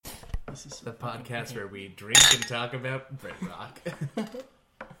This is The podcast where we drink and talk about Brit rock.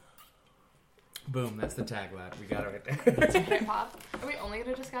 Boom, that's the tagline. We got it right there. Brit pop. Are we only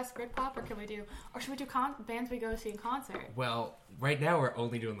going to discuss Brit pop, or should we do bands we go see in concert? Well, right now we're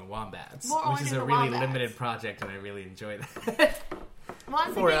only doing the Wombats, We're only which is doing a the really Wombats. limited project, and I really enjoy that. Well,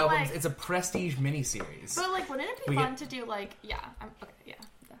 I'm 4 thinking, albums. like, It's a prestige miniseries. but like, wouldn't it be We fun get- to do like, yeah, okay, yeah.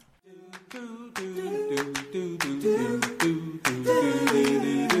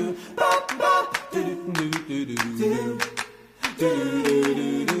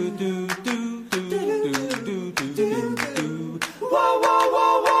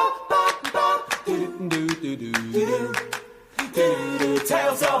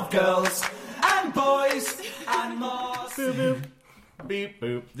 Tales of girls and boys and more. Beep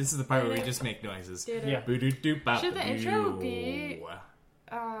boop. This is the part where we just make noises. Yeah. Should the intro be,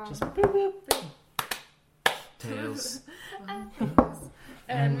 Just boop, boop. Tails.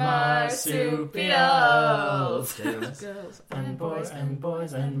 and marsupials. Tails. And boys and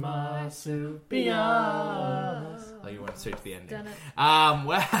boys and marsupials. Oh, you went straight to the ending. Done it.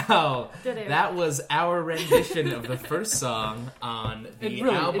 Wow. Did it. That was our rendition of the first song on the It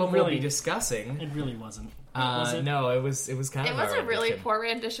really- album it we'll really- be discussing. It really wasn't. Was it? No, it was kind It of was our a really rendition. poor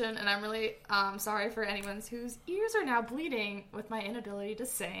rendition, and I'm really sorry for anyone whose ears are now bleeding with my inability to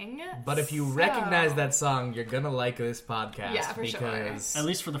sing. But if you So- recognize that song, you're gonna like this podcast Yeah, for sure. because At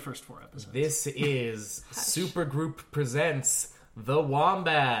least for the first 4 episodes. this is Supergroup presents The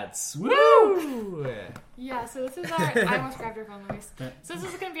Wombats. Woo! Yeah, so this is our. I almost grabbed your phone, Luis. That- So this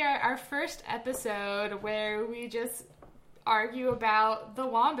is going to be our first episode where we just argue about the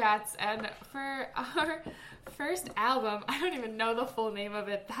Wombats, and for our first album, I don't even know the full name of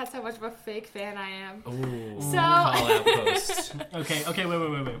it. That's how much of a fake fan I am. Ooh, So- call out post. Okay,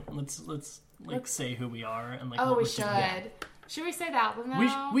 wait. Let's say who we are and like Oh, what we we're should. doing. Should we say the album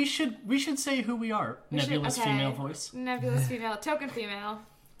now? We should say who we are. We should- Nebulous okay. female voice. Nebulous female, token female.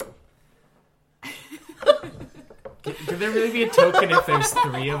 Could there really be a token if there's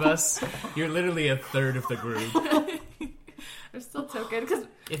 3 of us? You're literally a third of the group. I'm still token because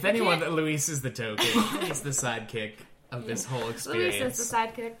If anyone, Luis is the token. He's the sidekick of this whole Luis experience. is the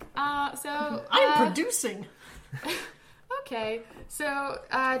sidekick. I'm producing. Okay, so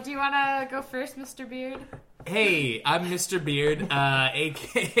do you want to go first, Mr. Beard? Hey, I'm Mr. Beard,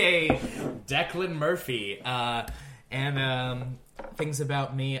 aka Declan Murphy. And things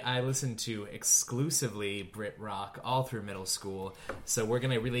about me, I listened to exclusively Brit rock all through middle school. So we're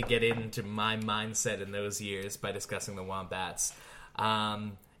going to really get into my mindset in those years by discussing the Wombats.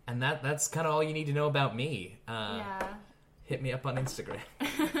 And that's kind of all you need to know about me. Yeah. Hit me up on Instagram.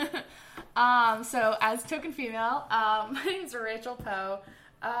 So as token female, my name's Rachel Poe.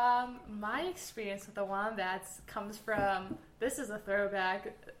 My experience with the Wombats comes from, this is a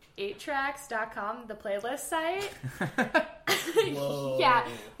throwback, 8tracks.com, the playlist site. Whoa. Yeah,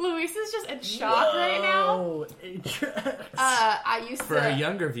 Luis is just in shock right now. Oh, 8-tracks. I used For to... our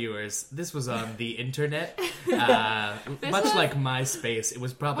younger viewers, this was on the internet. Much was- like MySpace, it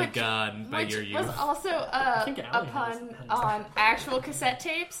was probably Which- gone by which your was youth. also think a Allie pun has on actual cassette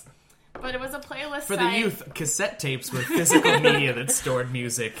tapes, but it was a playlist For site. the youth, cassette tapes were physical media that stored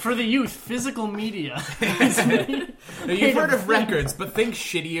music. For the youth, physical media. Now, you've heard of records, but think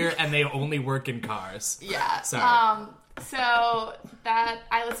shittier, and they only work in cars. Yeah. Sorry. So that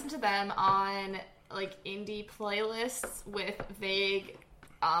I listened to them on like indie playlists with vague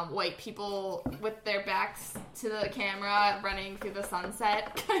white people with their backs to the camera running through the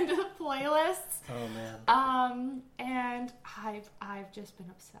sunset kind of playlists. Oh man. And I've just been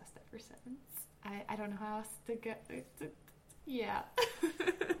obsessed ever since. I don't know how else to go. Yeah.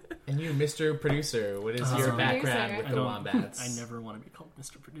 And you, Mr. Producer, what is your Mr. background Producer. with the Wombats? I never want to be called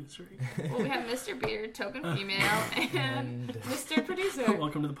Mr. Producer. Well, we have Mr. Beard, token female, and And- Mr. Producer.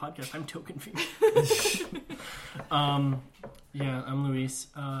 Welcome to the podcast. I'm Token Female. Yeah, I'm Luis.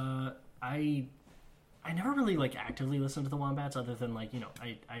 I never really like actively listened to the Wombats, other than like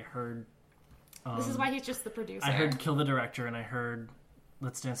I heard. This is why he's just the producer. I heard Kill the Director, and I heard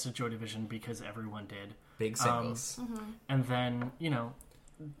Let's Dance to Joy Division because everyone did. Big singles. And then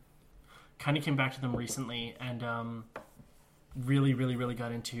kind of came back to them recently, and really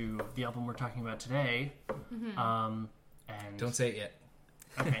got into the album we're talking about today. And Don't say it yet.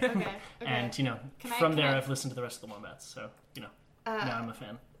 okay. Okay. And Can I- from can there I- I've listened to the rest of the Wombats, so now I'm a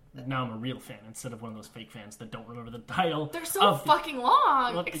fan. Now I'm a real fan instead of one of those fake fans that don't remember the title. They're so of the- fucking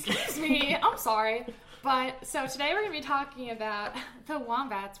long. Well, Excuse me. I'm sorry. But so today we're going to be talking about the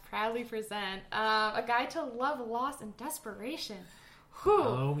Wombats proudly present A Guide to Love, Loss, and Desperation. Whew.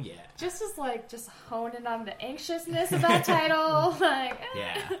 Oh, yeah. Just honing on the anxiousness of that title. Like,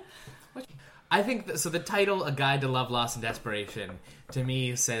 Yeah. I think so. The title, "A Guide to Love, Loss, and Desperation," to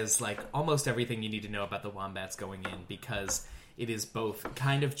me says like almost everything you need to know about the Wombats going in, because it is both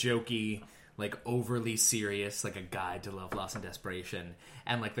kind of jokey, like overly serious, like a guide to love, loss, and desperation,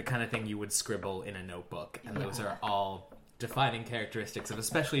 and like the kind of thing you would scribble in a notebook. And those are all defining characteristics of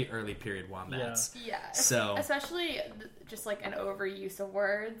especially early period Wombats. Yeah. So especially just like an overuse of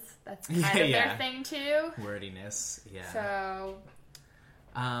words. That's kind of Yeah. their thing too. wordiness, yeah. So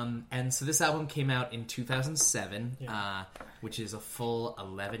And so this album came out in 2007, Yeah. which is a full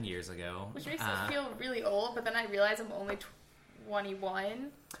 11 years ago. which makes me feel really old, but then I realize I'm only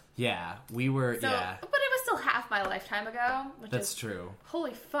 21. Yeah, we were. So, Yeah, but it was still half my lifetime ago, which that's is true.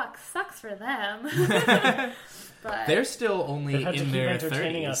 holy fuck, sucks for them. But They're still only They've had to in keep their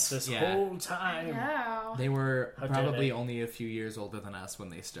entertaining 30s. us this Yeah. whole time. yeah, They were How dare probably they? only a few years older than us when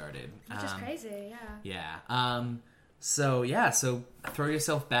they started. which is crazy. Yeah. Yeah. So throw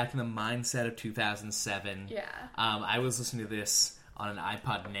yourself back in the mindset of 2007. Yeah. I was listening to this on an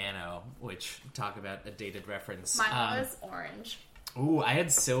iPod Nano, which, talk about a dated reference. Mine was orange. Ooh, I had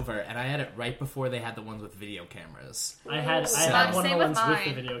silver, and I had it right before they had the ones with video cameras. I had Same one of the with ones with mine.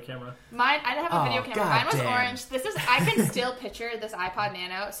 the video camera. Mine, I didn't have a video camera. Mine was goddamn. orange. I can still picture this iPod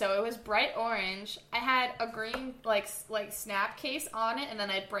Nano. So it was bright orange. I had a green like snap case on it, and then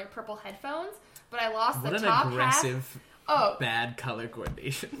I had bright purple headphones. But I lost What the an top aggressive, half. Oh bad color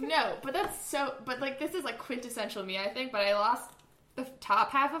coordination. no! But that's so. But like this is like quintessential me, I think. But I lost the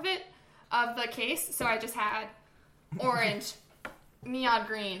top half of it of the case, so I just had orange, neon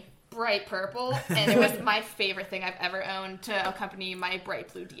green, bright purple, and it was my favorite thing I've ever owned to accompany my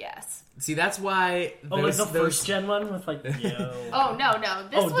bright blue DS. See, that's why Oh, like the first gen one with like yo. Oh no!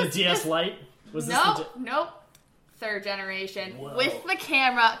 This was the DS this, Lite was this? Nope. Third generation Whoa. with the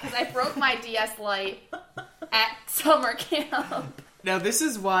camera because I broke my DS Lite at summer camp. Now, this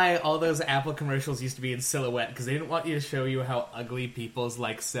is why all those Apple commercials used to be in silhouette, because they didn't want you to show you how ugly people's,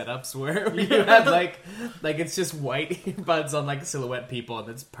 like, setups were. Where you had, like, it's just white earbuds on, like, silhouette people, and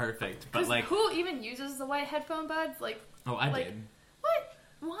it's perfect. But, 'Cause like, who even uses the white headphone buds? Like, oh, I like, did. what?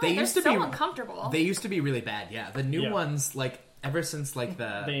 Why? They They're used to so be- uncomfortable. They used to be really bad, yeah. The new Yeah. ones, like, ever since, like,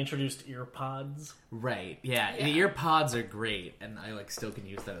 They introduced ear pods. Right, yeah. The Yeah. ear pods are great, and I, like, still can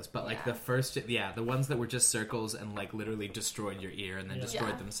use those. But, like, Yeah. the first, the ones that were just circles and, like, literally destroyed your ear and then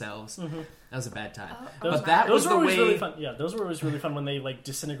destroyed Yeah. themselves. That was a bad time. Oh, but that was Those the were always way... really fun. Yeah, those were always really fun when they like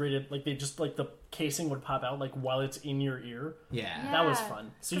disintegrated. Like they just like the casing would pop out like while it's in your ear. Yeah. That was Yeah.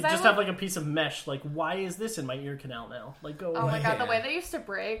 fun. So you 'Cause I just would- have like a piece of mesh. Like, why is this in my ear canal now? Like, go Oh away. my god, the Yeah. way they used to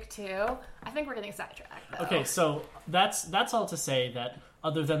break too. I think we're getting sidetracked though. Okay, so that's all to say that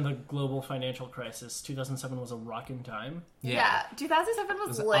other than the global financial crisis, 2007 was a rocking time. Yeah, 2007 was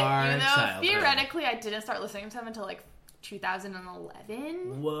was lit. our Even though childhood. theoretically I didn't start listening to them until like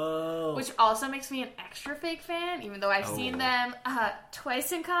 2011. Whoa. Which also makes me an extra fake fan, even though I've seen Oh. them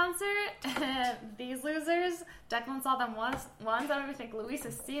twice in concert. These losers. Declan saw them once. I don't even think Luis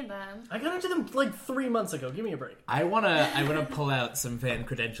has seen them. I got into them like 3 months ago. Give me a break. I wanna pull out some fan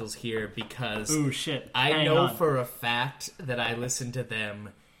credentials here because Ooh, shit. I Hang know on. for a fact that I listened to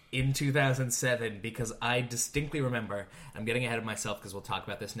them in 2007 because I distinctly remember, I'm getting ahead of myself because we'll talk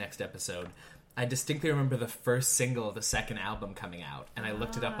about this next episode. I distinctly remember the first single of the second album coming out, and I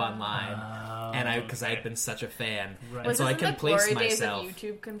looked it up online, and because I had been such a fan, Right. and so I this in can the place glory myself. days of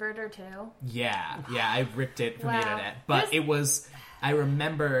YouTube Converter too? Yeah, I ripped it from the Wow. internet. But This- it was, I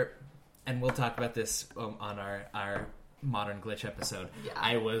remember, and we'll talk about this on our Modern Glitch episode. Yeah.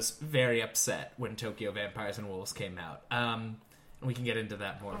 I was very upset when Tokyo Vampires and Wolves came out. We can get into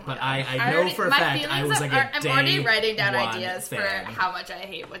that more. But I know already- for a my fact I feelings was are- like a I'm already day writing down one ideas fan. for how much I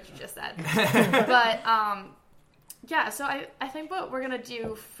hate what you just said. But yeah, so I think what we're gonna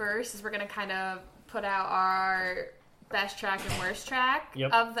do first is we're gonna kind of put out our best track and worst track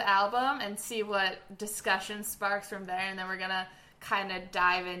Yep. of the album and see what discussion sparks from there, and then we're gonna kind of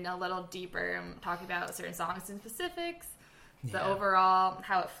dive in a little deeper and talk about certain songs and specifics, the Yeah. overall,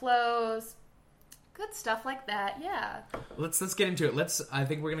 how it flows, good stuff like that. Yeah. Let's get into it. I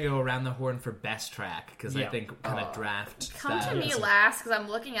think we're gonna go around the horn for best track because I Yeah. think kind of draft. Come to style. me last because I'm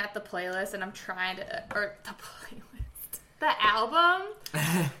looking at the playlist and I'm trying to, or the playlist, the album.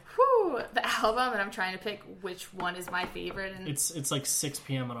 Whew, the album, and I'm trying to pick which one is my favorite. And It's like 6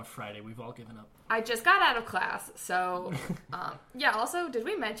 p.m. on a Friday. We've all given up. I just got out of class, so yeah. Also, did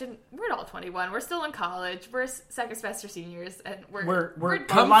we mention we're all 21? We're still in college. We're second semester seniors, and we're We're-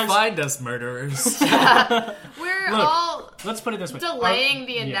 Come Our lives- find us, murderers. we're all let's put it this way. delaying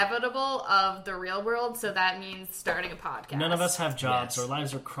the Yeah. inevitable of the real world, so that means starting a podcast. None of us have jobs. Yes. Our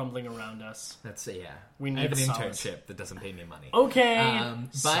lives are crumbling around us. That's yeah. We I have an need solace. internship that doesn't pay me money. Okay. Some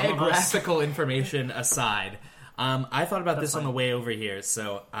of us- Biographical information aside, I thought about this on fine. the way over here,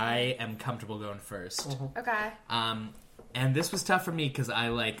 so I am comfortable going first. Okay. And this was tough for me because I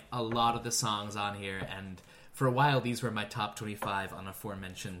like a lot of the songs on here, and for a while these were my top 25 on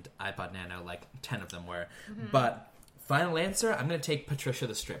aforementioned iPod Nano, like 10 of them were. But final answer, I'm going to take Patricia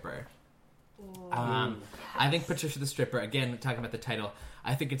the Stripper. I think Patricia the Stripper, again, talking about the title,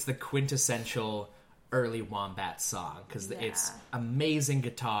 I think it's the quintessential early Wombat song because it's amazing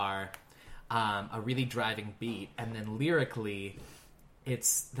guitar, a really driving beat, and then lyrically,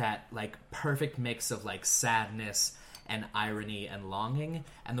 it's that like perfect mix of like sadness and irony and longing,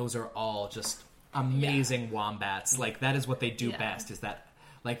 and those are all just amazing Wombats. Like that is what they do best, is that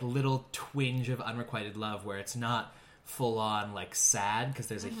like little twinge of unrequited love where it's not full on like sad because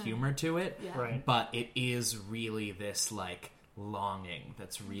there's a humor to it, Right. but it is really this like longing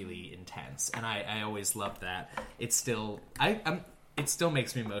that's really intense, and I always loved that. It's still it still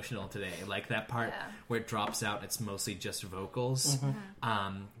makes me emotional today, like that part where it drops out and it's mostly just vocals.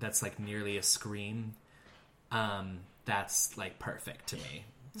 That's like nearly a scream. That's like perfect to me.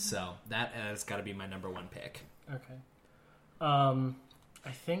 So that has got to be my number one pick. Okay.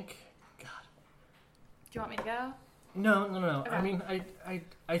 I think. God. Do you want me to go? No. Okay. I mean,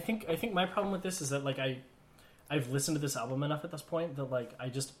 I think my problem with this is that like I've listened to this album enough at this point that like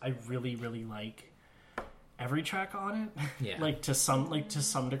I really really like every track on it. Yeah. like to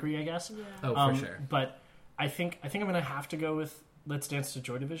some degree, I guess. Oh, for sure. But I think I'm gonna have to go with Let's Dance to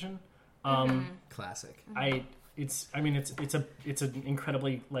Joy Division. Classic. It's an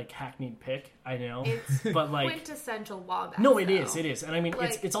incredibly like hackneyed pick, I know, It's but like quintessential Wombat. no, it though. is, and I mean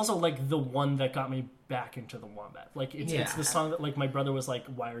Like- it's also like the one that got me back into the Wombat. Like it's Yeah. the song that like my brother was like,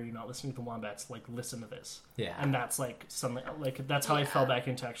 "Why are you not listening to the Wombats? Like listen to this." Yeah. and that's like something like that's how I Yeah. fell back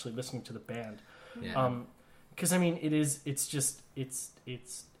into actually listening to the band. Yeah. Because I mean, it's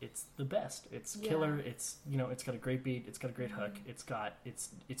the best. It's killer. It's it's got a great beat. It's got a great hook.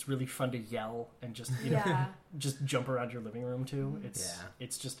 It's really fun to yell and just Yeah. just jump around your living room to.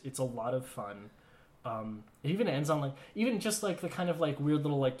 It's a lot of fun. It even ends on like even just like the kind of like weird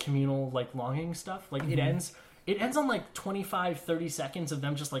little like communal like longing stuff. Like it ends on like 25-30 seconds of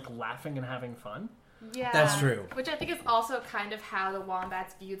them just like laughing and having fun. Yeah, That's true. Which I think is also kind of how the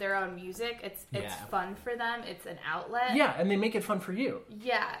Wombats view their own music. It's Yeah. fun for them. It's an outlet. Yeah, and they make it fun for you.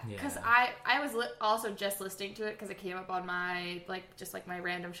 Yeah, because Yeah. I was also just listening to it because it came up on my just my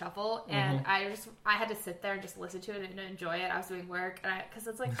random shuffle, and I had to sit there and just listen to it and enjoy it. I was doing work, and because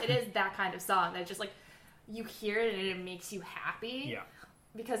it's like it is that kind of song that just like you hear it and it makes you happy. Yeah.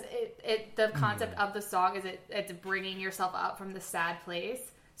 Because the concept of the song is it's bringing yourself up from the sad place.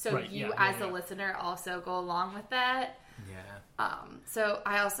 So Right, you, yeah, as yeah, the yeah. listener, also go along with that. Yeah. So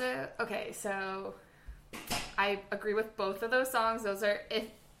I also so I agree with both of those songs. Those are if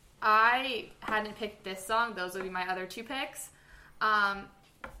I hadn't picked this song, those would be my other two picks. And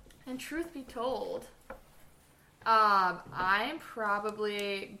truth be told, I'm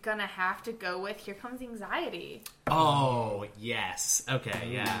probably gonna have to go with "Here Comes Anxiety" Oh, yes. Okay,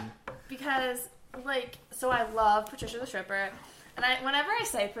 yeah. because so I love Patricia the Stripper. And whenever I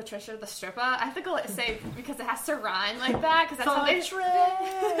say Patricia the Stripper, I have to go say because it has to rhyme like that because that's how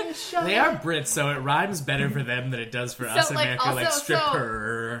they. They are Brits, so it rhymes better for them than it does for us in like, America, like also-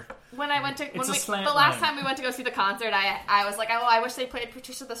 stripper. When I went to It's a slant the last line. time we went to go see the concert, I was like, oh, I wish they played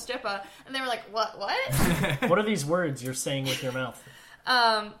Patricia the Stripper, and they were like, what? What are these words you're saying with your mouth?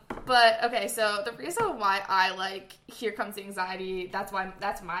 But okay, so the reason why I like "Here Comes Anxiety," that's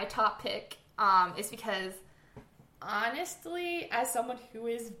my top pick, is because honestly, as someone who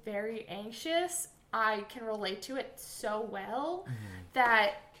is very anxious, I can relate to it so well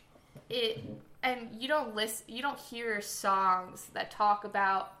that and you don't hear songs that talk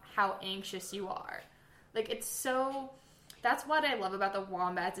about how anxious you are. Like it's so that's what I love about the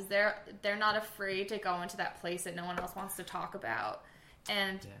Wombats is they're not afraid to go into that place that no one else wants to talk about.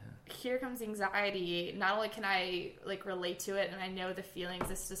 And Here Comes Anxiety, not only can I like relate to it and I know the feelings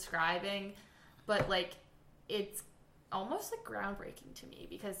it's describing, but like it's almost like groundbreaking to me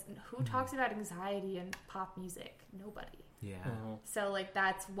because who talks about anxiety in pop music? Nobody. Yeah. So like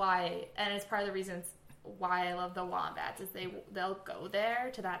that's why, and it's part of the reasons why I love the Wombats is they'll go there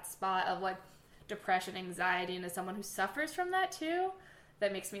to that spot of like depression, anxiety, and as someone who suffers from that too,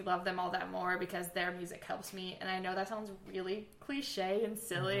 that makes me love them all that more because their music helps me. And I know that sounds really cliche and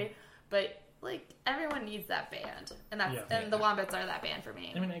silly, but like everyone needs that band, and that's and the Wombats are that band for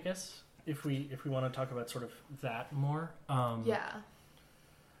me. I mean, I guess if we want to talk about sort of that more, Yeah.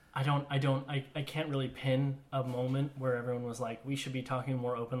 I can't really pin a moment where everyone was like, we should be talking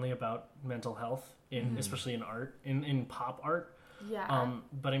more openly about mental health especially in art, in pop art. Yeah.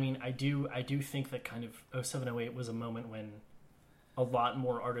 But I mean, I do think that kind of 0708 was a moment when a lot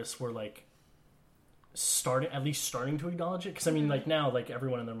more artists were like starting to acknowledge it. Because I mean, like now, like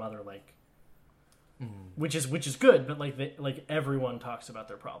everyone and their mother, like, which is good, but like everyone talks about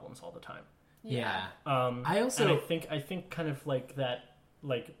their problems all the time. Yeah. I think kind of like that,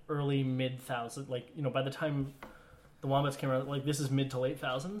 like early mid-thousand, like, you know, by the time the Wombats came around, like this is mid to late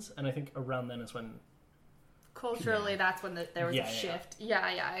thousands, and I think around then is when Culturally, that's when there was a shift. Yeah,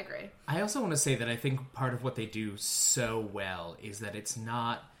 I agree. I also want to say that I think part of what they do so well is that it's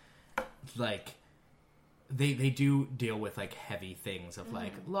not like they do deal with like heavy things of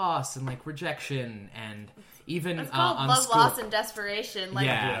like loss and like rejection and even it's called on love, school. loss, and desperation. Like,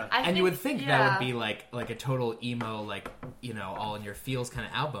 And you would think that would be like a total emo, like, you know, all in your feels kind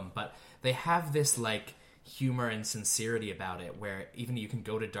of album, but they have this like humor and sincerity about it where even you can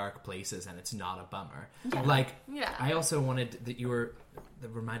go to dark places and it's not a bummer. I also wanted that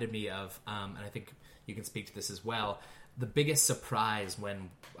reminded me of and I think you can speak to this as well, the biggest surprise when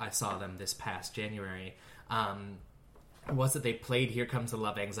I saw them this past January was that they played Here Comes the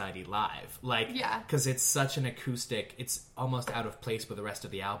Love Anxiety live. Because it's such an acoustic, it's almost out of place with the rest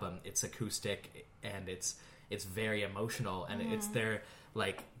of the album. It's acoustic and it's very emotional, and it's their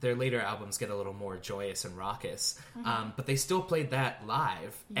later albums get a little more joyous and raucous, but they still played that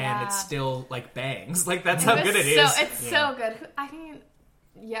live, and it's still like bangs. Like that's how good it is. It's so good.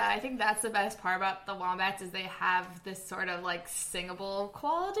 I think that's the best part about the Wombats is they have this sort of like singable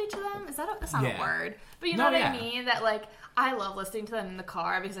quality to them. That's not a word, but you know what I mean. That like I love listening to them in the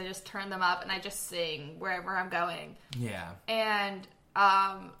car because I just turn them up and I just sing wherever I'm going. Yeah. And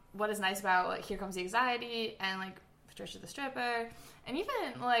what is nice about like Here Comes the Anxiety and like Patricia the Stripper, and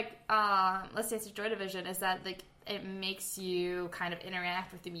even like Let's Dance to Joy Division, is that like it makes you kind of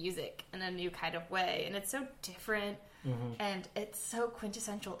interact with the music in a new kind of way, and it's so different. And it's so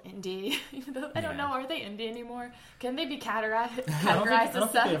quintessential indie. Even though I don't know, are they indie anymore? Can they be categorized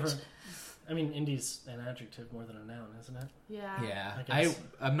as such? I mean, indie's an adjective more than a noun, isn't it? Yeah.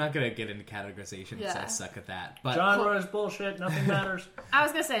 I'm not gonna get into categorization because I suck at that. But genre is bullshit. Nothing matters. I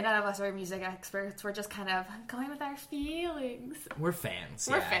was gonna say none of us are music experts. We're just kind of going with our feelings. We're fans.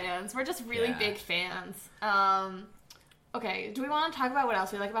 We're fans. We're just really big fans. Okay, do we want to talk about what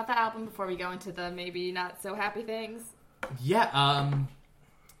else we like about the album before we go into the maybe not so happy things? Yeah,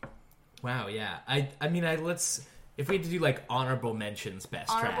 wow, yeah. I mean, let's, if we had to do like honorable mentions,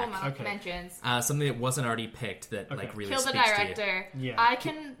 best track. Mentions. Something that wasn't already picked that like really Kill the speaks director. To you. Yeah. I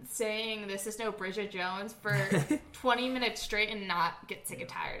can sing This Is No Bridget Jones for 20 minutes straight and not get sick and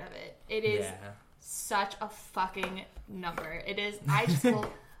tired of it. It is such a fucking number. It is, I just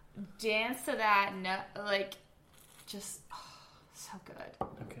will dance to that, just so good.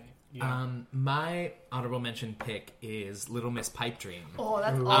 Okay. Yeah. My honorable mention pick is Little Miss Pipe Dream. Oh,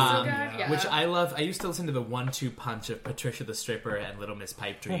 that's also good. Yeah. Which I love. I used to listen to the 1-2 punch of Patricia the Stripper and Little Miss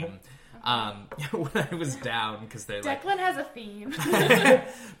Pipe Dream when I was down because they're like. Declan has a theme.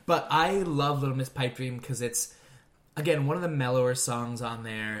 But I love Little Miss Pipe Dream because it's, again, one of the mellower songs on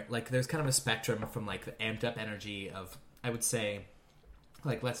there. Like there's kind of a spectrum from like the amped up energy of, I would say,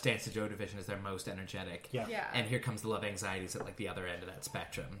 like Let's Dance to Joy Division is their most energetic. Yeah. And Here Comes the Love Anxiety is at like the other end of that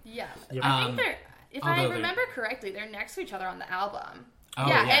spectrum. Yeah. Yep. I think if I remember correctly, they're next to each other on the album. Oh,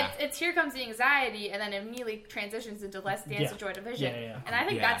 it's Here Comes the Anxiety, and then it immediately transitions into Let's Dance to Joy Division. And I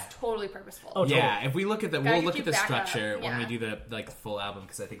think that's totally purposeful. Oh, totally. Yeah, if we look at that, we'll look at the structure when we do the like full album,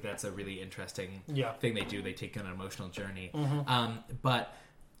 because I think that's a really interesting thing they do. They take an emotional journey. But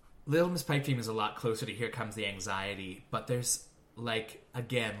Little Miss Pipe Dream is a lot closer to Here Comes the Anxiety, but there's like,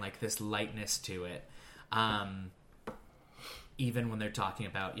 again, like this lightness to it. Even when they're talking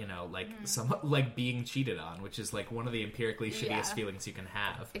about, you know, like some like being cheated on, which is like one of the empirically shittiest feelings you can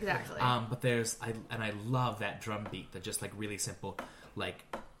have. Exactly. But I love that drum beat, that just like really simple, like,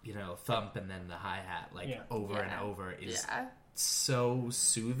 you know, thump and then the hi-hat, like over and over is so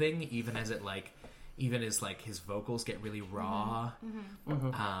soothing, even as his vocals get really raw.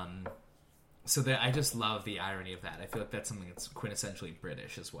 So I just love the irony of that. I feel like that's something that's quintessentially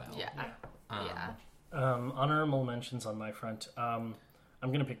British as well. Honorable mentions on my front. I'm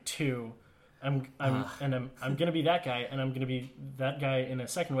gonna pick two. I'm gonna be that guy, and I'm gonna be that guy in a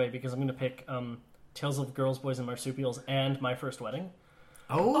second way because I'm gonna pick Tales of Girls, Boys, and Marsupials and My First Wedding.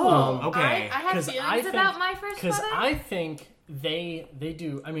 Okay. I have feelings about My First Wedding. Because I think they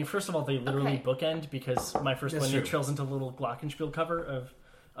do. I mean, first of all, they literally bookend, because My First Wedding trails into a little Glockenspiel cover of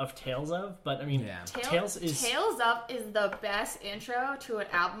of Tales of, but I mean, Tales of is the best intro to an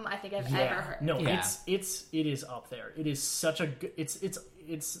album I think I've ever heard. No, it is up there. It is such a good.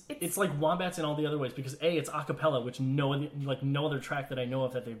 It's like Wombats in all the other ways because it's a cappella, which no other track that I know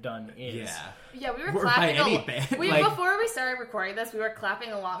of that they've done is. Yeah, we were clapping. Before we started recording this, we were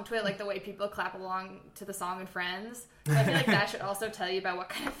clapping along to it like the way people clap along to the song in Friends. So I feel like that should also tell you about what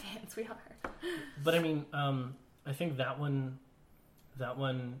kind of fans we are. But I mean, I think that one,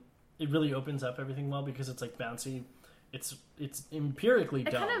 it really opens up everything well because it's like bouncy. It's empirically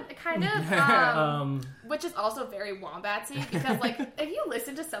dumb. It kind of, which is also very Wombatsy because like if you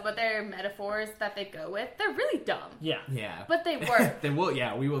listen to some of their metaphors that they go with, they're really dumb. Yeah. But they work. They will.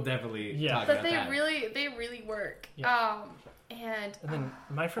 Yeah, we will definitely talk about that. But they really work. Yeah. And then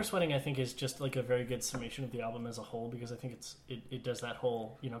My First Wedding, I think, is just like a very good summation of the album as a whole because I think it does that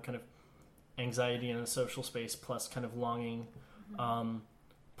whole kind of anxiety in a social space plus kind of longing,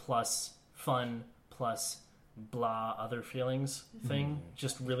 plus fun plus blah other feelings thing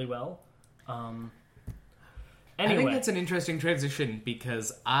just really well. Anyway. I think that's an interesting transition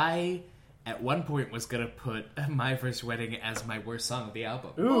because I at one point was gonna put My First Wedding as my worst song of the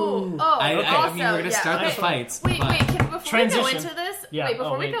album. Ooh. I mean we're gonna start the fights. Wait, before we go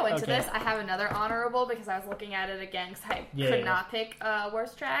into this, okay. I have another honorable because I was looking at it again because I could not pick a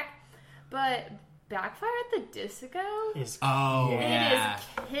worst track, but Backfire at the Disco is it is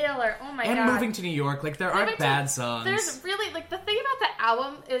killer. Oh my god! And Moving to New York, like there aren't bad songs. There's really like the thing about the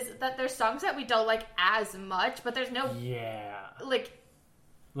album is that there's songs that we don't like as much, but there's no like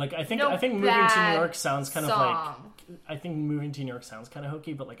I think Moving to New York sounds kind of like I think Moving to New York sounds kind of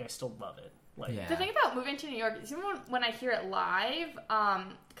hokey, but like I still love it. Like the thing about Moving to New York is even when I hear it live,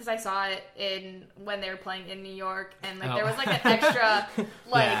 because I saw it when they were playing in New York, and like there was like an extra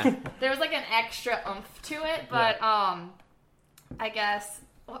there was like an extra oomph to it, but I guess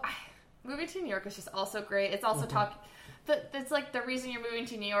Moving to New York is just also great. It's also it's like the reason you're moving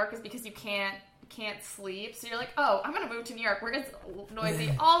to New York is because you can't sleep, so you're like, oh, I'm gonna move to New York where it's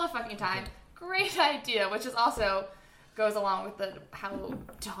noisy all the fucking time. Great idea, which is also goes along with how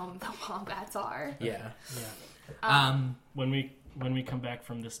dumb the Wombats are. Yeah. When we come back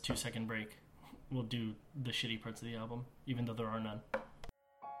from this 2-second break, we'll do the shitty parts of the album, even though there are none.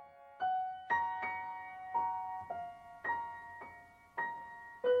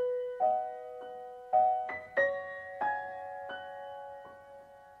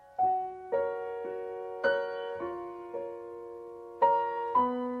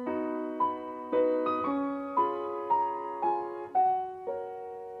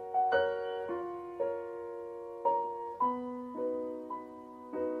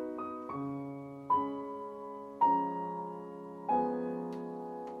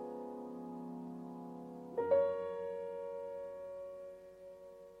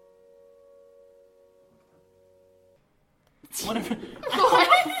 What if I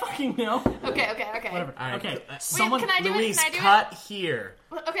don't fucking know? Okay. Whatever. Right. Okay. Wait, can I do Louise, it? cut here.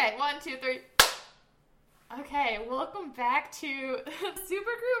 Okay, 1, 2, 3. Okay, welcome back to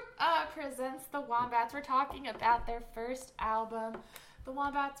Supergroup presents the Wombats. We're talking about their first album. The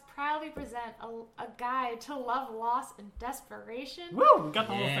Wombats proudly present a guide to love, loss, and desperation. Woo! We got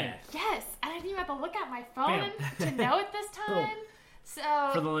the whole thing. Yes, and I didn't even have to look at my phone to know it this time. So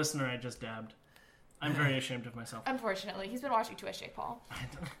for the listener, I just dabbed. I'm very ashamed of myself. Unfortunately, he's been watching Twitch, Jake Paul.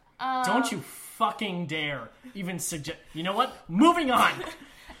 Don't you fucking dare even suggest. You know what? Moving on.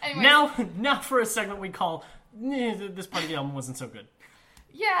 Anyways, now for a segment we call this part of the album wasn't so good.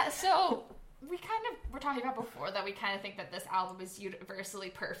 Yeah, so we kind of were talking about before that we kind of think that this album is universally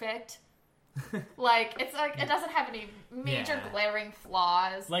perfect. Like it's like it doesn't have any major glaring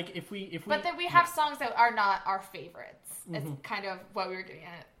flaws. Like if we but then we have songs that are not our favorites. It's kind of what we were getting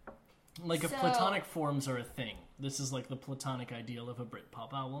at. Like if platonic forms are a thing, this is like the platonic ideal of a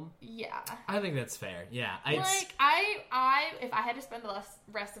Britpop album. Yeah, I think that's fair. Yeah, I if I had to spend the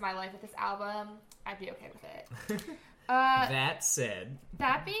rest of my life with this album, I'd be okay with it.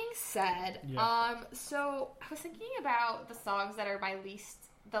 That being said, so I was thinking about the songs that are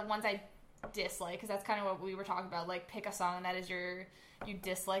the ones I dislike, because that's kind of what we were talking about. Like, pick a song that is you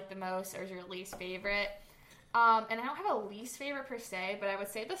dislike the most or is your least favorite. And I don't have a least favorite per se, but I would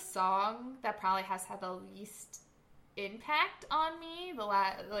say the song that probably has had the least impact on me,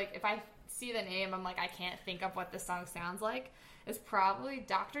 if I see the name, I'm like, I can't think of what this song sounds like, is probably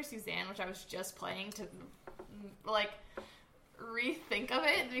Dr. Suzanne, which I was just playing to, rethink of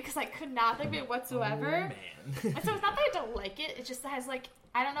it, because I could not think of it whatsoever. Oh, man. And so it's not that I don't like it, it just has,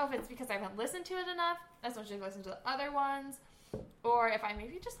 I don't know if it's because I haven't listened to it enough, as much as I've listened to the other ones, or if I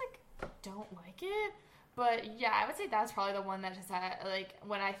maybe just, don't like it. But yeah, I would say that's probably the one that just had, like,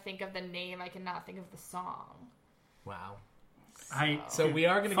 when I think of the name, I cannot think of the song. Wow. So we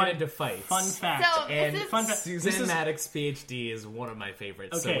are going to get into fights. Fun fact. So And fun fact. Suzanne Maddox, PhD, is one of my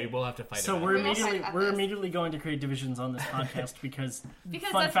favorites, so we will have to fight So about we're it. immediately going to create divisions on this podcast because fun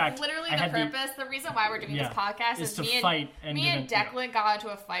that's fact, literally I the had purpose. The reason why we're doing this podcast is is to me and fight and Declan got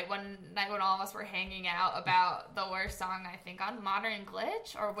into a fight one night when all of us were hanging out about the worst song, I think, on Modern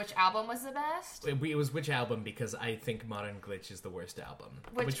Glitch, or which album was the best. It was which album, because I think Modern Glitch is the worst album,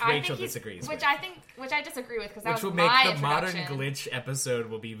 which I Rachel think disagrees which with. Which I disagree with, because that Which was will make my the Modern introduction. Glitch episode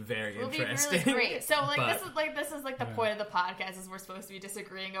will be very interesting. Be really great. So like But- this is the point of the podcast, is we're supposed to be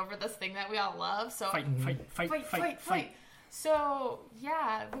disagreeing over this thing that we all love. So fight. So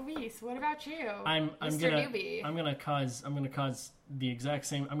yeah, Luis, what about you? I'm Mr. Newbie. gonna cause the exact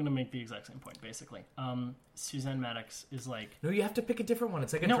same. I'm gonna make the exact same point basically. Suzanne Maddox is like No, you have to pick a different one.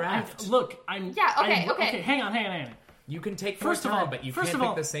 It's like a no. draft. Okay. Hang on. You can take First more of all, time, but you first can't of pick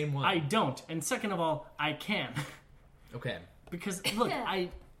all, the same one. I don't, and second of all, I can. Okay. Because look, I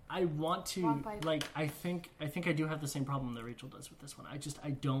want to One bite. like I think I do have the same problem that Rachel does with this one. I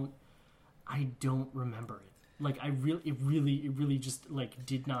don't remember it. Like it really just like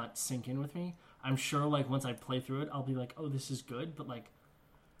did not sink in with me. I'm sure like once I play through it, I'll be like, oh, this is good. But like,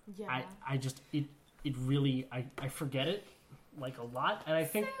 Yeah. I just it really I forget it like a lot, and I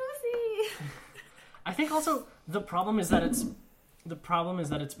think Susie. I think also the problem is that it's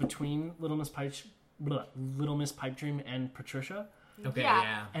between Little Miss Pipe Dream and Patricia. Okay, Yeah.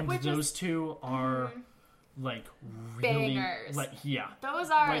 yeah. And Which those two are like really Bangers. like Those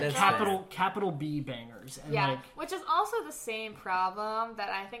are like That's capital B bangers. And yeah, like which is also the same problem that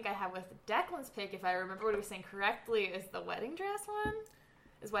I think I have with Declan's pick, if I remember what he was saying correctly, is the wedding dress one.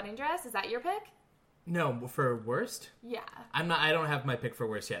 Is wedding dress? Is that your pick? No, for worst? Yeah. I don't have my pick for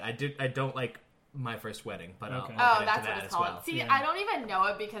worst yet. I don't like My First Wedding, but Okay. I'll Oh, get that's into what that it's as called. well. See, Yeah. I don't even know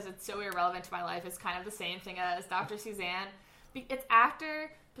it because it's so irrelevant to my life. It's kind of the same thing as Dr. Suzanne. It's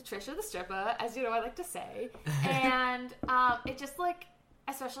after Patricia the Stripper, as you know I like to say. And it just like,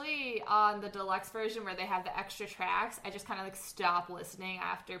 especially on the deluxe version where they have the extra tracks, I just kind of like stop listening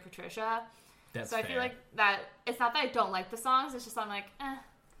after Patricia. That's so I fair. feel like that, it's not that I don't like the songs, it's just I'm like,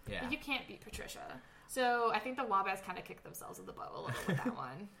 Yeah. you can't beat Patricia. So I think the Wombats kind of kicked themselves in the butt a little with that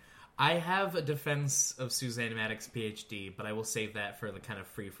one. I have a defense of Suzanne Maddox, PhD, but I will save that for the kind of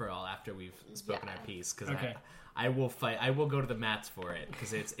free-for-all after we've spoken Yeah. our piece, because Okay. I will fight. I will go to the mats for it,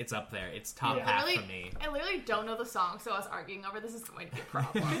 because it's up there. It's top half for me. I literally don't know the song, so us arguing over this is going to be a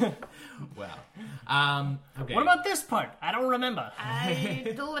problem. Wow. Okay. what about this part? I don't remember.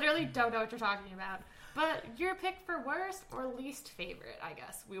 I literally don't know what you're talking about. But your pick for worst or least favorite, I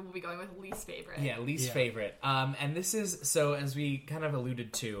guess. We will be going with least favorite. Yeah, least Yeah. favorite. And this is, so as we kind of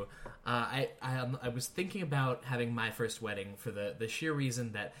alluded to, I was thinking about having My First Wedding for the sheer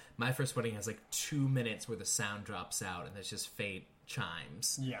reason that My First Wedding has like 2 minutes where the sound drops out and there's just faint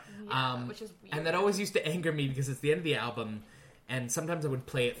chimes. Yeah. Yeah, which is weird. And that always used to anger me because it's the end of the album, and sometimes I would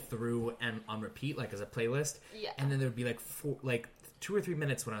play it through and on repeat, like as a playlist. Yeah. And then there would be like 2 or 3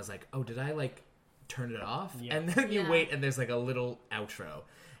 minutes when I was like, oh, did I like turn it off? Yeah. And then you Yeah. wait and there's like a little outro,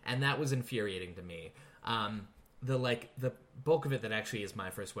 and that was infuriating to me. The bulk of it that actually is My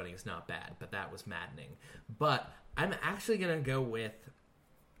First Wedding is not bad, but that was maddening. But I'm actually gonna go with,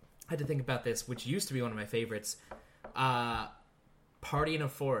 I had to think about this, which used to be one of my favorites, Party in a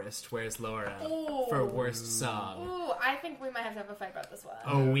Forest, Where's Laura, for worst song. Ooh, I think we might have to have a fight about this one.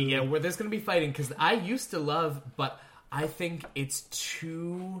 Oh, where there's going to be fighting, because I used to love, but I think it's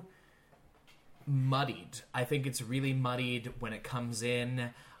too muddied. I think it's really muddied when it comes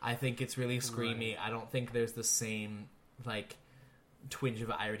in. I think it's really screamy. I don't think there's the same, like, twinge of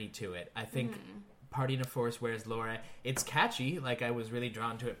irony to it. I think Party in a Forest, Where's Laura, it's catchy, like, I was really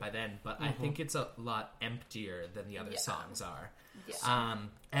drawn to it by then, but I think it's a lot emptier than the other songs are. Yeah.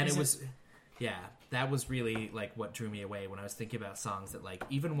 And it was... Yeah, that was really, like, what drew me away when I was thinking about songs that, like,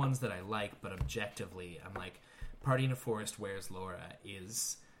 even ones that I like, but objectively, I'm like, Party in a Forest, Where's Laura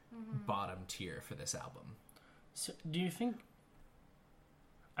is bottom tier for this album. So, do you think?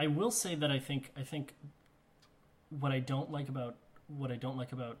 I will say that I think what I don't like about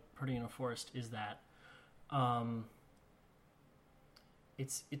Party in a Forest is that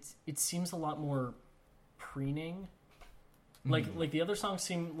it seems a lot more preening. Like the other songs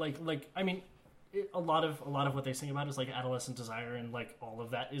seem like I mean, a lot of what they sing about is like adolescent desire, and like all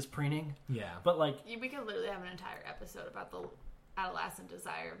of that is preening. Yeah. But like We could literally have an entire episode about the adolescent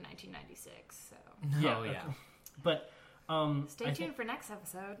desire of 1996. So yeah. But stay tuned for next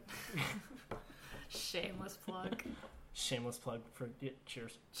episode. Shameless plug. Shameless plug for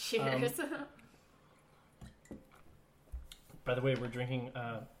cheers. Cheers. By the way, we're drinking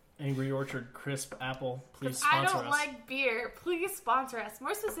Angry Orchard Crisp Apple. Please I sponsor don't us. like beer. Please sponsor us.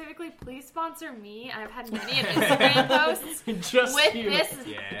 More specifically, please sponsor me. I've had many an Instagram posts Just with you. this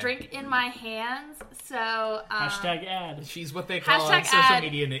Yeah. drink in my hands. So Hashtag ad. She's what they call on Hashtag social ad.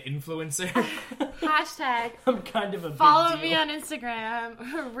 media an influencer. hashtag I'm kind of a big follow deal. me on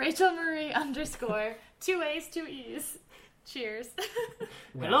Instagram. Rachel Marie _ 2 A's 2 E's. Cheers.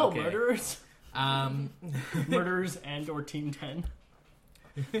 Hello, Okay. murderers. Murderers And or Team 10.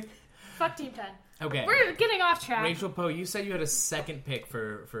 Fuck Team 10. Okay. We're getting off track. Rachel Poe, you said you had a second pick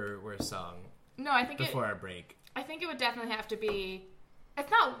for worst song No, I think before our break. I think it would definitely have to be.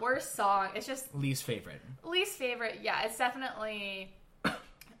 It's not worst song. It's just Least favorite. least favorite. Yeah, it's definitely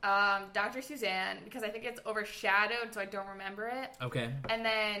Dr. Suzanne because I think it's overshadowed, so I don't remember it. Okay. And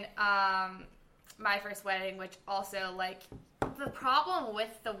then My First Wedding, which also, like, the problem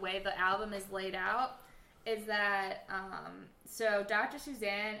with the way the album is laid out is that so Dr.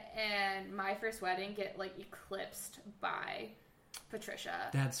 Suzanne and My First Wedding get, like, eclipsed by Patricia.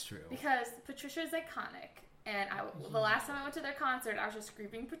 That's true. Because Patricia is iconic. And the last time I went to their concert, I was just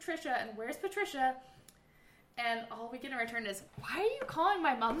screaming Patricia, and where's Patricia? And all we get in return is, why are you calling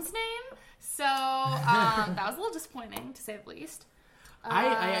my mom's name? So that was a little disappointing, to say the least.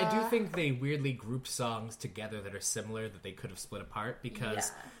 I do think they weirdly grouped songs together that are similar that they could have split apart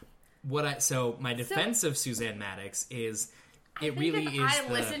because my defense of Suzanne Maddox is it really is I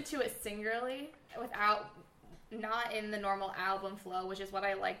listened to it singularly without not in the normal album flow, which is what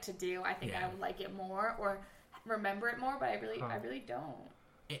I like to do. I think I would like it more or remember it more, but I really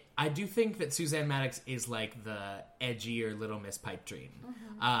don't. I do think that Suzanne Maddox is like the edgier Little Miss Pipe Dream.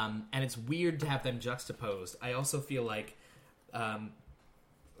 And it's weird to have them juxtaposed. I also feel like,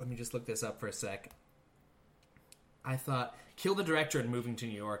 let me just look this up for a sec. I thought Kill the Director and Moving to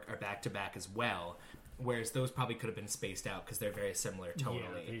New York are back-to-back as well, whereas those probably could have been spaced out because they're very similar tonally.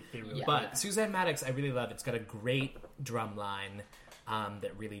 Yeah, they really But Suzanne Maddox, I really love. It's got a great drum line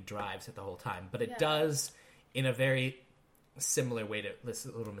that really drives it the whole time. But it does, in a very similar way to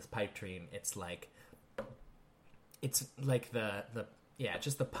Little Miss Pipe Dream, it's like just the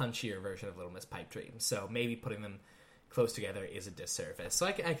punchier version of Little Miss Pipe Dream. So maybe putting them close together is a disservice. So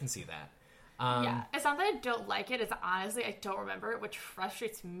I can see that. It's not that I don't like it. It's honestly I don't remember it, which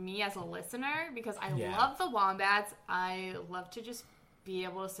frustrates me as a listener because I love the Wombats. I love to just be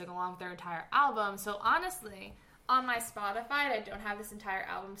able to sing along with their entire album. So honestly, on my Spotify, I don't have this entire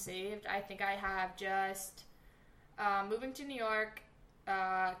album saved. I think I have just Moving to New York,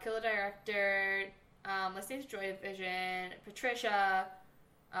 Kill the Director, Listening to Joy Division, Patricia,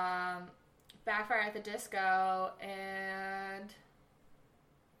 Backfire at the Disco, and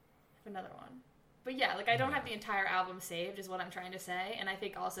another one. But yeah, like I don't have the entire album saved is what I'm trying to say, and I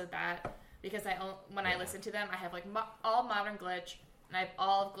think also that because when I listen to them I have like all Modern Glitch and I have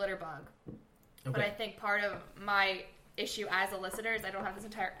all of Glitterbug. But I think part of my issue as a listener is I don't have this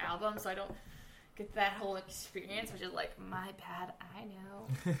entire album, so I don't get that whole experience, which is like my bad, I know.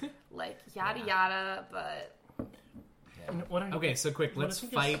 Like yada yada, but Okay, so quick, let's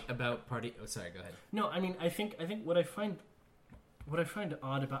fight about party. Oh, sorry, go ahead. No, I mean, I think what I find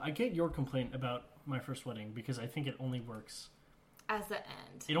odd about, I get your complaint about My First Wedding because I think it only works as the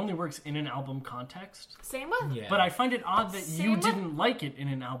end. It only works in an album context. Same with. But I find it odd that you didn't like it in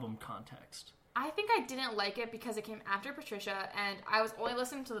an album context. I think I didn't like it because it came after Patricia, and I was only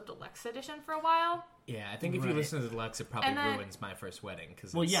listening to the deluxe edition for a while. Yeah, I think if you listen to the deluxe, it probably ruins My First Wedding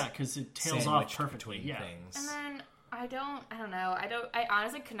because it tails off perfectly. Things. And then I don't know. I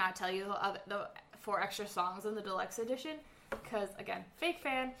honestly could not tell you the 4 extra songs in the deluxe edition because again, fake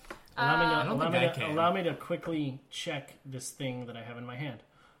fan. Allow me to quickly check this thing that I have in my hand.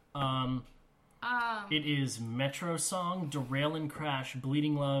 It is Metro Song, Derail and Crash,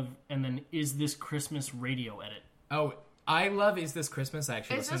 Bleeding Love, and then Is This Christmas radio edit. Oh, I love Is This Christmas. I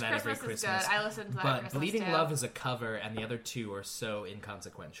actually listen to that every Christmas Christmas. is good. I listen to that But Christmas Bleeding too. Love is a cover, and the other 2 are so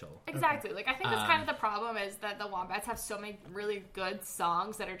inconsequential. Exactly. Like I think that's kind of the problem is that the Wombats have so many really good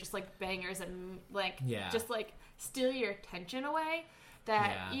songs that are just like bangers and like just like steal your attention away.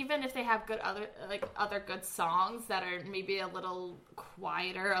 That even if they have good other good songs that are maybe a little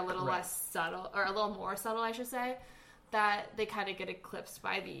quieter, a little less subtle, or a little more subtle, I should say, that they kind of get eclipsed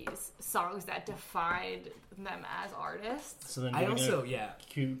by these songs that defined them as artists. So then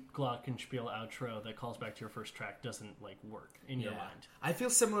cute glockenspiel outro that calls back to your first track doesn't like work in your mind. I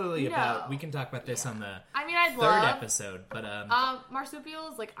feel similarly about. We can talk about this on the third episode, but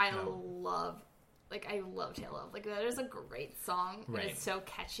Marsupials, like I love Tale of. Like that is a great song. Right. It's so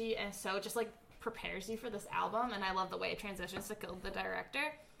catchy and so just like prepares you for this album, and I love the way it transitions to Kill the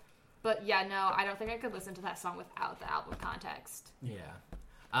Director. But yeah, no, I don't think I could listen to that song without the album context.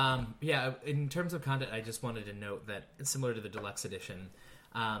 Yeah. Yeah, in terms of content, I just wanted to note that, similar to the deluxe edition,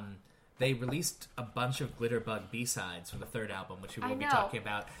 they released a bunch of Glitterbug B-sides from the third album, which we will be talking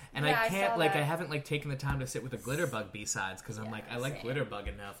about. And yeah, I can't, I haven't, taken the time to sit with the Glitterbug B-sides, because I'm I like same. Glitterbug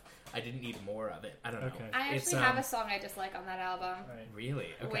enough. I didn't need more of it. I don't know. Okay. I actually have a song I dislike on that album. Right. Really?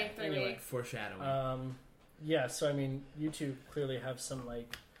 Okay. Wait 3 weeks. Foreshadowing. Yeah, so I mean, you two clearly have some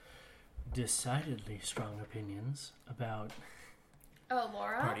decidedly strong opinions about. Oh,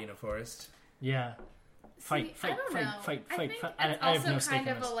 Laura? Party in a Forest. Yeah. Fight. I don't know. Fight. I think it's I have also no stake kind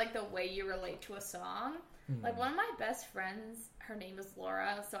in of this. the way you relate to a song. Like one of my best friends, her name is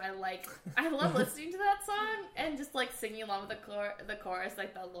Laura, so I love listening to that song and just singing along with the chorus, the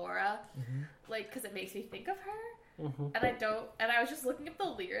Laura, because it makes me think of her. And I was just looking at the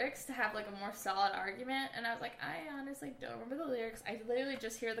lyrics to have a more solid argument, and I was I honestly don't remember the lyrics. I literally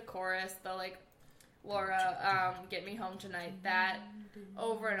just hear the chorus, the Laura, get me home tonight, that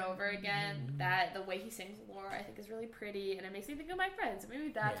over and over again, that the way he sings Laura I think is really pretty, and it makes me think of my friends. Maybe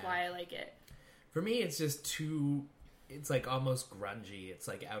that's why I like it. For me, it's just too. It's almost grungy. It's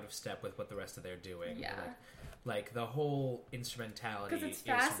out of step with what the rest of they're doing. Yeah. The whole instrumentality Because it's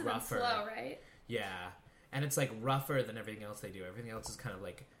fast is rougher. and slow, right? Yeah, and it's rougher than everything else they do. Everything else is kind of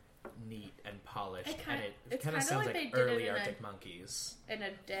neat and polished, and it kind of sounds they like did early it Arctic Monkeys. in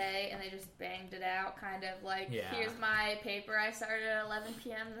a day, and they just banged it out, kind of Yeah. here's my paper I started at 11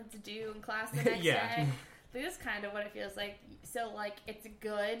 p.m. that's due in class the next Yeah. day. This is kind of what it feels like. So it's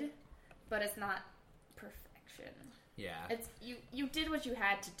good, but it's not perfection. Yeah, It's you did what you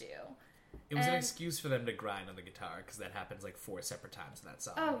had to do. it was an and- excuse for them to grind on the guitar, because that happens 4 separate times in that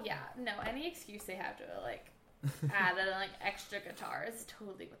song. Oh yeah, no, any excuse they have to add an extra guitar is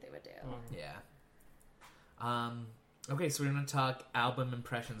totally what they would do. Yeah. Okay, so we're gonna talk album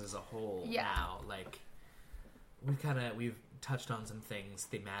impressions as a whole now. We've touched on some things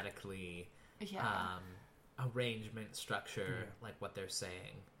thematically, Yeah. arrangement, structure, what they're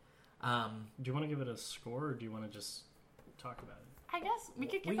saying. Do you want to give it a score, or do you want to just talk about it? I guess we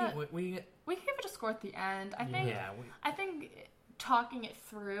could give we could give it a score at the end. I think talking it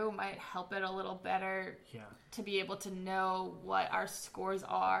through might help it a little better. Yeah. To be able to know what our scores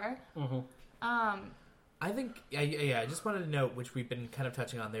are. I think, I just wanted to note, which we've been kind of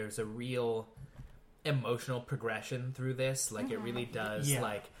touching on, there's a real emotional progression through this. It really does,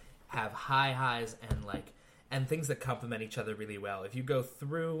 have high highs and things that complement each other really well. If you go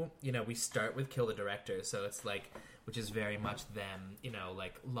through, we start with Kill the Director, so it's which is very much them,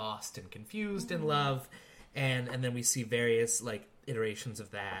 lost and confused in love, and then we see various, iterations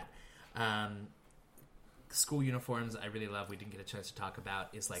of that. School Uniforms, I really love. We didn't get a chance to talk about.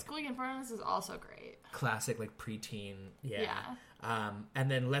 Is School Uniforms is also great. Classic, preteen. Yeah.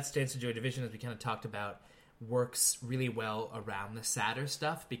 And then Let's Dance to Joy Division, as we kind of talked about, works really well around the sadder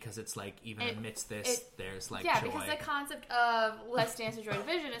stuff, because it's even amidst this, there's joy. Because the concept of Let's Dance to Joy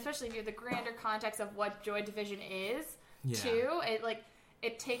Division, especially if you have the grander context of what Joy Division is, too,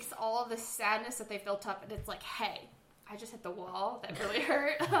 it takes all of the sadness that they built up, and it's hey, I just hit the wall. That really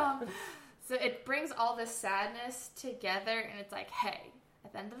hurt. So it brings all this sadness together, and it's hey,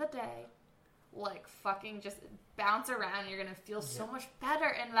 at the end of the day, fucking just bounce around, and you're gonna feel so much better.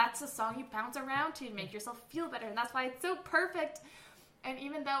 And that's a song you bounce around to make yourself feel better, and that's why it's so perfect. And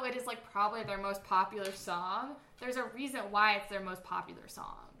even though it is probably their most popular song, there's a reason why it's their most popular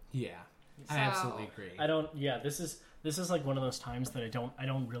song. Yeah, I absolutely agree. I don't. Yeah, this is one of those times that I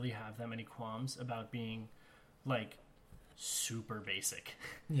don't really have that many qualms about being super basic.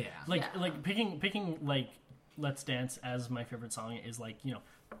 Yeah. Picking Let's Dance as my favorite song is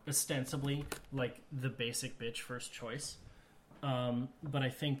ostensibly the basic bitch first choice. But I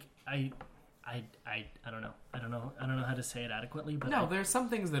think I don't know. I don't know how to say it adequately, but no, there's some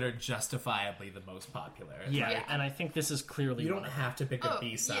things that are justifiably the most popular. Yeah, and I think this is clearly you don't have to pick a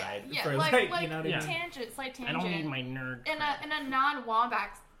B-side Yeah, for you know what I mean? tangent. Slight tangent. I don't need my nerd in a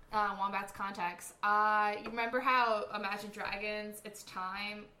non-Wombats context. You remember how Imagine Dragons, its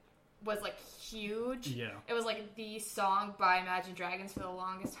time was huge? Yeah. It was the song by Imagine Dragons for the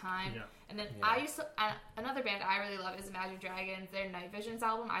longest time. Yeah. And then another band I really love is Imagine Dragons. Their Night Visions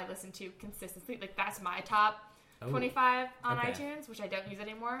album I listen to consistently. That's my top 25 on iTunes, which I don't use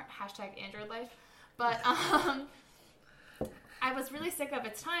anymore. #Android life. But I was really sick of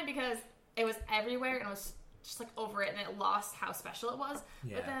its time because it was everywhere and it was just over it, and it lost how special it was.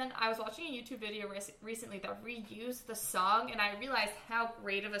 Yeah. But then I was watching a YouTube video recently that reused the song, and I realized how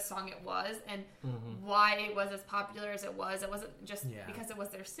great of a song it was, and why it was as popular as it was. It wasn't just because it was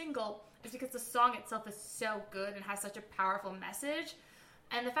their single. It's because the song itself is so good and has such a powerful message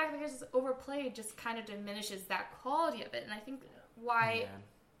And the fact that it's overplayed just kind of diminishes that quality of it. And I think why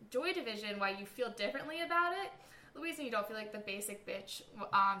Joy Division, why you feel differently about it, the reason you don't feel like the basic bitch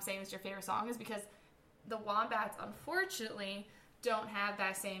saying it's your favorite song is because the Wombats, unfortunately, don't have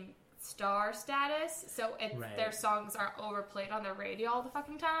that same star status. So their songs aren't overplayed on the radio all the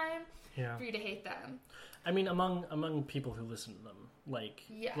fucking time for you to hate them. I mean, among people who listen to them, like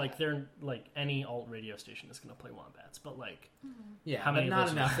they're like any alt radio station is going to play Wombats, but like how many? But not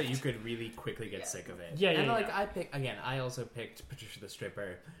enough that you could really quickly get sick of it. I also picked Patricia the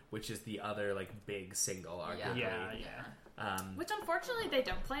Stripper, which is the other like big single, arguably. Which unfortunately they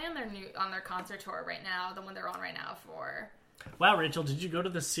don't play on their concert tour right now. The one they're on right now for. Wow, Rachel, did you go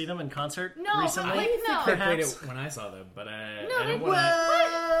to see them in concert recently? No, I played it when I saw them, but I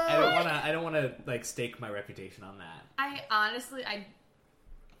don't want to like stake my reputation on that. I honestly.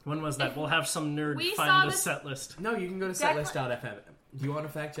 When was that? We'll have some nerd find the set list. No, you can go to setlist.fm. Do you want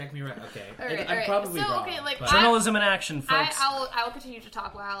to fact check me? Right? Okay, I'm probably wrong. Okay, like, journalism in action, folks. I will continue to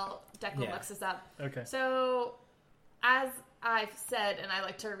talk while Declan looks this up. Okay. So, as I've said, and I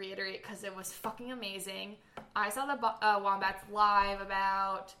like to reiterate because it was fucking amazing. I saw the Wombats live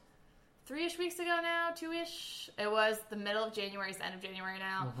about 3-ish weeks ago now, 2-ish. It was the middle of January, it's the end of January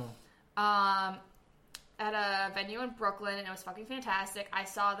now. At a venue in Brooklyn, and it was fucking fantastic. I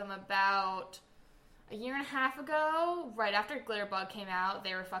saw them about a year and a half ago, right after Glitterbug came out.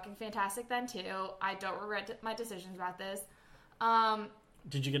 They were fucking fantastic then, too. I don't regret my decisions about this.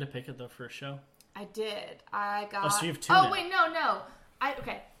 Did you get a pick at the first show? I did. I got... Oh, so you have two now. now. Wait, no.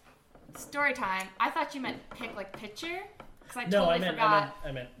 Okay. Story time. I thought you meant pick, like, picture. Because I totally forgot.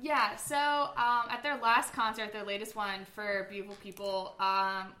 I meant. Yeah, so at their last concert, their latest one for Beautiful People,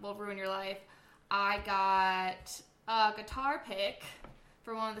 Will Ruin Your Life, I got a guitar pick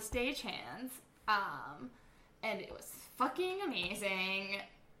for one of the stagehands, and it was fucking amazing.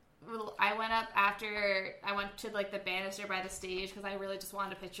 I went up after, I went to, like, the banister by the stage, because I really just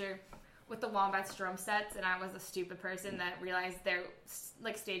wanted a picture with the Wombats drum sets, and I was a stupid person that realized their,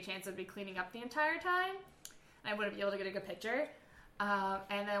 like, stagehands would be cleaning up the entire time, and I wouldn't be able to get a good picture.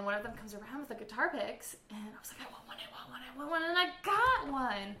 And then one of them comes around with the guitar picks, and I was like, I want one, and I got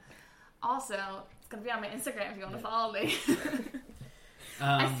one. Also, it's going to be on my Instagram if you want to follow me.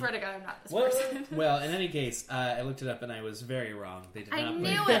 I swear to God, I'm not this person. Well, in any case, I looked it up and I was very wrong. They did not I play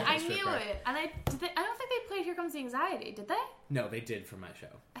knew it. And I don't think they played Here Comes the Anxiety, did they? No, they did for my show.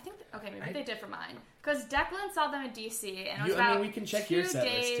 I think, maybe they did for mine. Because Declan saw them in DC, and it was about we can check your set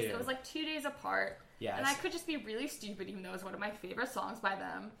list too. It was like 2 days apart. Yes. And I could just be really stupid, even though it was one of my favorite songs by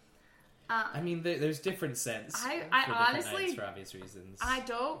them. I mean, there's different sets I for honestly, different nights for obvious reasons. I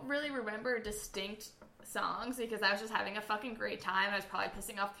don't really remember distinct songs because I was just having a fucking great time. I was probably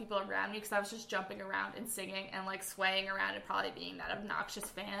pissing off people around me because I was just jumping around and singing and like swaying around and probably being that obnoxious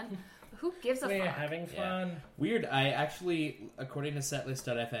fan. Who gives a fuck? Having fun. Yeah. Weird. I actually, according to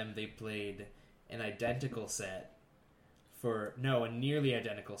setlist.fm, they played an identical set a nearly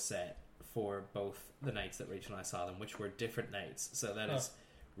identical set for both the nights that Rachel and I saw them, which were different nights. So that is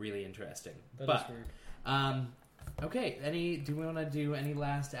really interesting. That is weird. Okay. Do we want to do any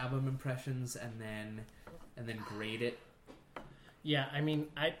last album impressions and then grade it? Yeah, I mean,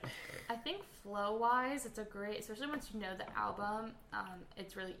 I think flow-wise, it's a great, especially once you know the album,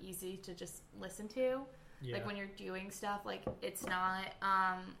 it's really easy to just listen to. Yeah. Like when you're doing stuff, like it's not,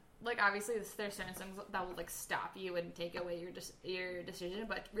 like obviously there's certain songs that will like stop you and take away your decision,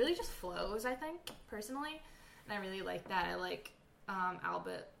 but really just flows, I think, personally. And I really like that. I like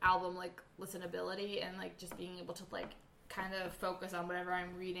album like listenability and like just being able to like kind of focus on whatever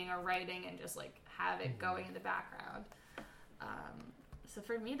I'm reading or writing and just like have it going in the background. So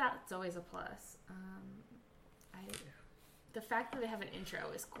for me, that's always a plus. The fact that they have an intro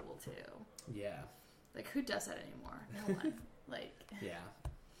is cool too. Yeah. Like who does that anymore? No one. Like. Yeah.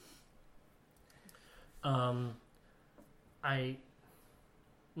 I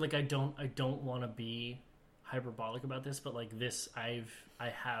don't want to be hyperbolic about this, but like this, I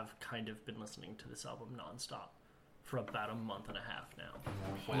have kind of been listening to this album nonstop for about a month and a half now.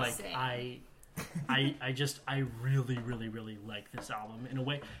 Like I really, really, really like this album in a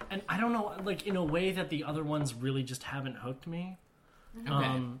way, and I don't know, like in a way that the other ones really just haven't hooked me.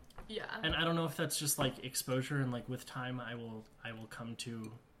 Okay. Yeah. And I don't know if that's just like exposure, and like with time, I will come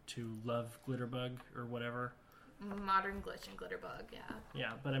to love Glitterbug or whatever. Modern Glitch and Glitterbug, yeah.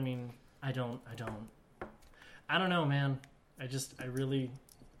 Yeah, but I mean, I don't know, man. I really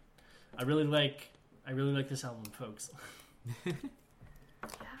like this album, folks.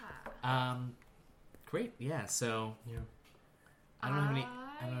 Yeah. Great. Yeah. So. Yeah. I don't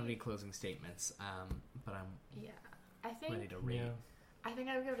have any closing statements. But I'm. Yeah. I think. Ready to read. Yeah. I think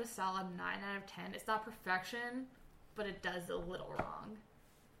I would give it a solid 9 out of 10. It's not perfection, but it does a little wrong.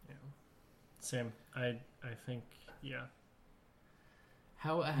 Yeah. Same. I think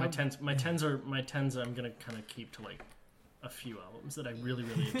How my tens I'm gonna kind of keep to like a few albums that I really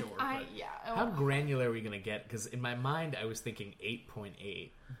adore. How granular are we gonna get? Because in my mind, I was thinking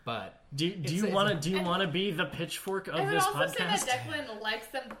 8.8. But do you want to be the pitchfork of this podcast? I would also say that Declan likes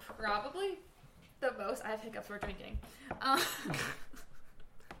them probably the most. I have hiccups for drinking.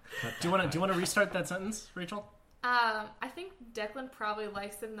 Do you want to restart that sentence, Rachel? I think Declan probably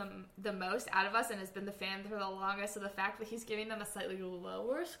likes them the most out of us and has been the fan for the longest, so the fact that he's giving them a slightly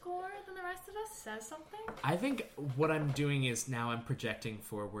lower score than the rest of us says something. I think what I'm doing is now I'm projecting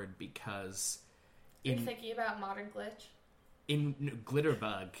forward because... You're thinking about Modern Glitch? In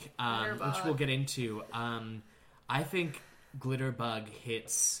Glitterbug, which we'll get into, I think Glitterbug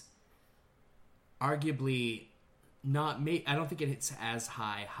hits arguably... I don't think it hits as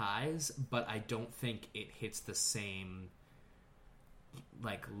high highs, but I don't think it hits the same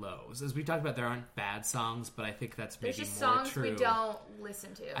like lows. As we talked about, there aren't bad songs, but I think that's maybe more true. There's just songs we don't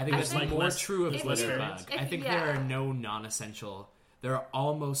listen to. I think that's like more true of Glitterbug. I think there are no non-essential. There are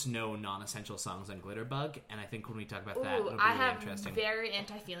almost no non-essential songs on Glitterbug, and I think when we talk about that, it'll be really interesting. I have very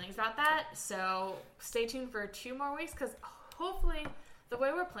anti-feelings about that, so stay tuned for 2 more weeks, because hopefully the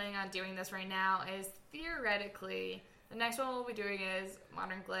way we're planning on doing this right now is theoretically the next one we'll be doing is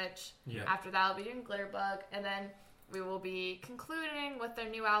Modern Glitch. Yeah. After that, we'll be doing Glitterbug, and then we will be concluding with their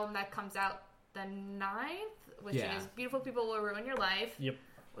new album that comes out the 9th, which is Beautiful People Will Ruin Your Life. Yep.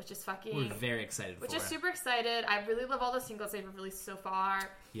 Which is fucking... We're very excited for it. Which is super excited. I really love all the singles they've released so far.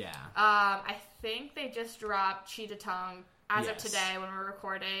 Yeah. I think they just dropped Cheetah Tongue as of today when we're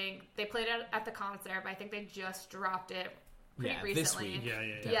recording. They played it at the concert, but I think they just dropped it pretty recently. This week.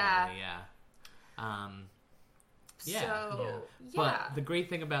 Yeah. But the great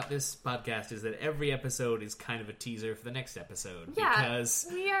thing about this podcast is that every episode is kind of a teaser for the next episode. Yeah, because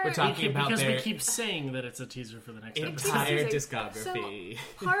we're talking about because we keep saying that it's a teaser for the next entire discography.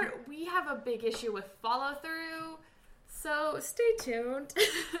 So we have a big issue with follow through, so stay tuned.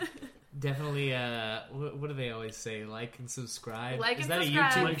 Definitely, what do they always say? Like and subscribe? Is that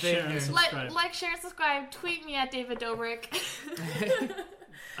subscribe. a YouTube like, thing? Share, and subscribe. Like, share, and subscribe. Tweet me at David Dobrik.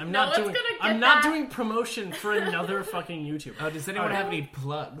 I'm not doing promotion for another fucking YouTuber. Oh, does anyone have any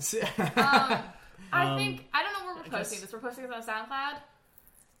plugs? I don't know where we're posting this. We're posting this on SoundCloud.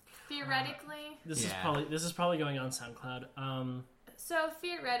 Theoretically, this is probably going on SoundCloud. So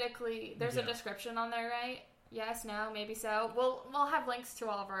theoretically, there's a description on there, right? Yes, no, maybe so. We'll have links to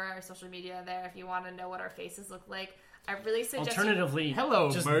all of our social media there if you want to know what our faces look like. I really suggest. Alternatively,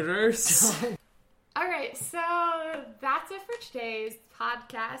 hello, murderers. All right, so that's it for today's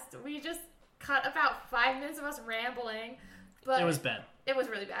podcast. We just cut about 5 minutes of us rambling, but it was bad. It was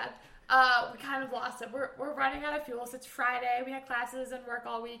really bad. We kind of lost it. We're running out of fuel. So it's Friday. We had classes and work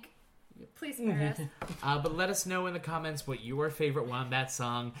all week. Please spare us. But let us know in the comments what your favorite Wombat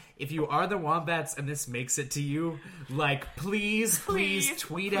song. If you are the Wombats and this makes it to you, please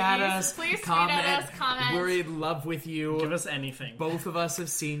tweet at us. Please comment. Tweet at us. Comment. We're in love with you. Give us anything. Both of us have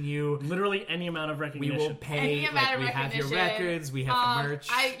seen you. Literally any amount of recognition. We will pay. Any amount of we recognition. have your records. We have merch.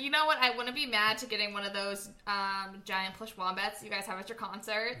 You know what? I wouldn't be mad to getting one of those giant plush wombats you guys have at your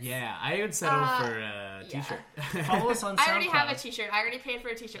concert. Yeah, I would settle for a t-shirt. Follow us on SoundCloud. I already have a t-shirt. I already paid for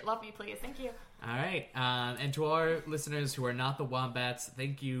a t-shirt. Love me, please. Thank you. All right. And to our listeners who are not the Wombats,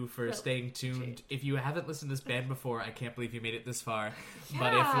 thank you for staying tuned. If you haven't listened to this band before, I can't believe you made it this far. Yeah.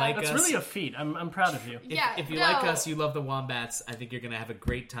 But if like That's us... really a feat. I'm proud of you. If you like us, you love the Wombats, I think you're going to have a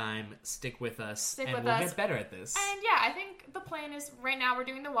great time. Stick with us. We'll get better at this. And I think the plan is right now we're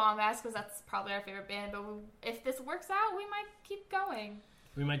doing the Wombats because that's probably our favorite band. But if this works out, we might keep going.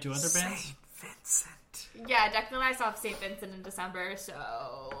 We might do other bands. St. Vincent. Yeah, Declan and I saw St. Vincent in December, so...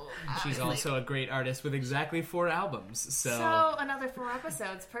 She's also a great artist with exactly 4 albums, So another 4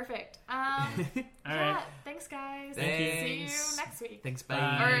 episodes. Perfect. All right. Thanks, guys. Thanks. See you next week. Thanks,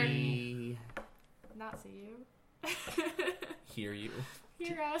 bye. Not see you. Hear you.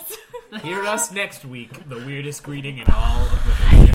 Hear us. Hear us next week. The weirdest greeting in all of the